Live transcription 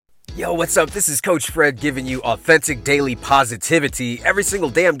Yo, what's up? This is Coach Fred giving you authentic daily positivity. Every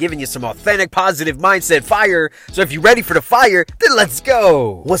single day I'm giving you some authentic positive mindset fire. So if you're ready for the fire, then let's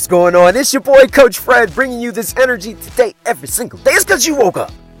go. What's going on? It's your boy Coach Fred bringing you this energy today every single day. It's because you woke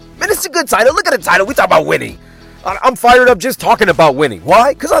up. Man, it's a good title. Look at the title. We talk about winning. I'm fired up just talking about winning.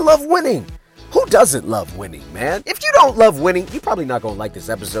 Why? Because I love winning. Who doesn't love winning, man? If you don't love winning, you're probably not going to like this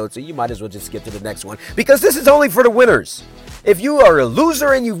episode, so you might as well just skip to the next one, because this is only for the winners. If you are a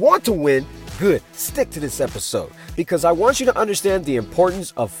loser and you want to win, good, stick to this episode, because I want you to understand the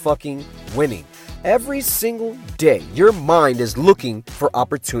importance of fucking winning. Every single day, your mind is looking for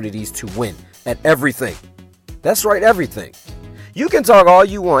opportunities to win at everything. That's right, everything. You can talk all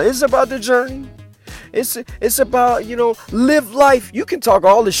you want. It's about the journey. It's about, live life. You can talk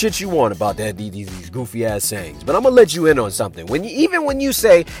all the shit you want about that, these goofy ass sayings. But I'm going to let you in on something. Even when you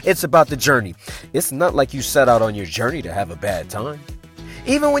say it's about the journey, it's not like you set out on your journey to have a bad time.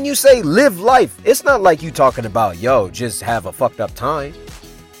 Even when you say live life, it's not like you talking about, just have a fucked up time.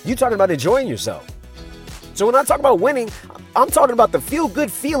 You talking about enjoying yourself. So when I talk about winning, I'm talking about the feel good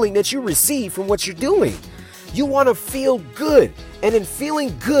feeling that you receive from what you're doing. You want to feel good. And in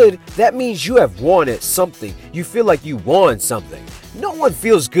feeling good, that means you have won at something. You feel like you won something. No one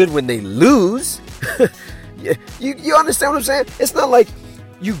feels good when they lose. You understand what I'm saying? It's not like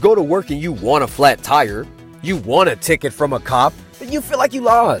you go to work and you want a flat tire. You want a ticket from a cop, but you feel like you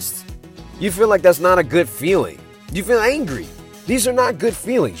lost. You feel like that's not a good feeling. You feel angry. These are not good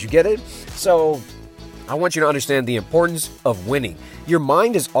feelings. You get it? So I want you to understand the importance of winning. Your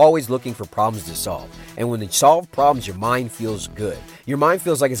mind is always looking for problems to solve. And when you solve problems, your mind feels good. Your mind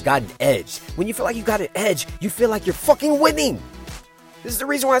feels like it's got an edge. When you feel like you got an edge, you feel like you're fucking winning. This is the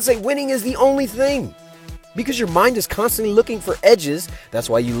reason why I say winning is the only thing. Because your mind is constantly looking for edges. That's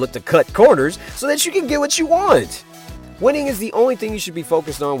why you look to cut corners so that you can get what you want. Winning is the only thing you should be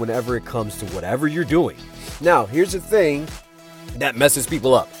focused on whenever it comes to whatever you're doing. Now, here's the thing that messes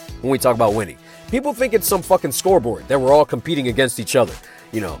people up when we talk about winning. People think it's some fucking scoreboard that we're all competing against each other.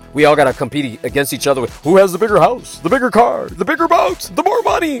 We all gotta compete against each other with who has the bigger house, the bigger car, the bigger boat, the more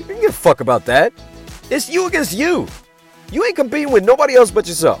money. You don't give a fuck about that. It's you against you. You ain't competing with nobody else but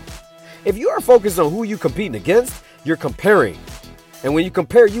yourself. If you are focused on who you competing against, you're comparing. And when you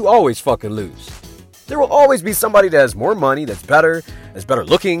compare, you always fucking lose. There will always be somebody that has more money, that's better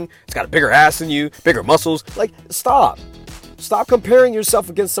looking, it's got a bigger ass than you, bigger muscles. Like, stop. Stop comparing yourself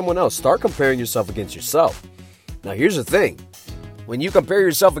against someone else. Start comparing yourself against yourself. Now, here's the thing. When you compare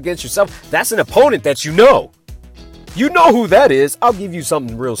yourself against yourself, that's an opponent that you know. You know who that is. I'll give you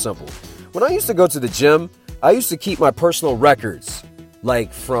something real simple. When I used to go to the gym, I used to keep my personal records,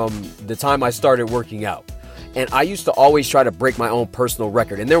 like from the time I started working out. And I used to always try to break my own personal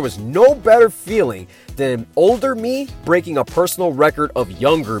record. And there was no better feeling than older me breaking a personal record of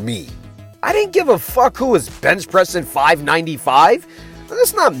younger me. I didn't give a fuck who was bench pressing 595.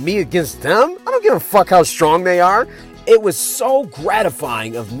 That's not me against them. I don't give a fuck how strong they are. It was so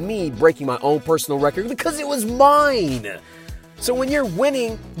gratifying of me breaking my own personal record because it was mine. So when you're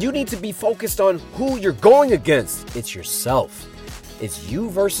winning, you need to be focused on who you're going against. It's yourself. It's you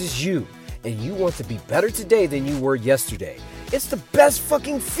versus you. And you want to be better today than you were yesterday. It's the best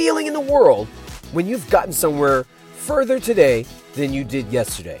fucking feeling in the world when you've gotten somewhere further today than you did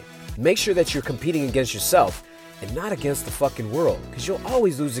yesterday. Make sure that you're competing against yourself and not against the fucking world, because you'll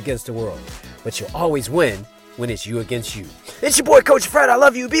always lose against the world, but you'll always win when it's you against you. It's your boy Coach Fred. I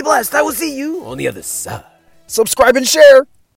love you. Be blessed. I will see you on the other side. Subscribe and share.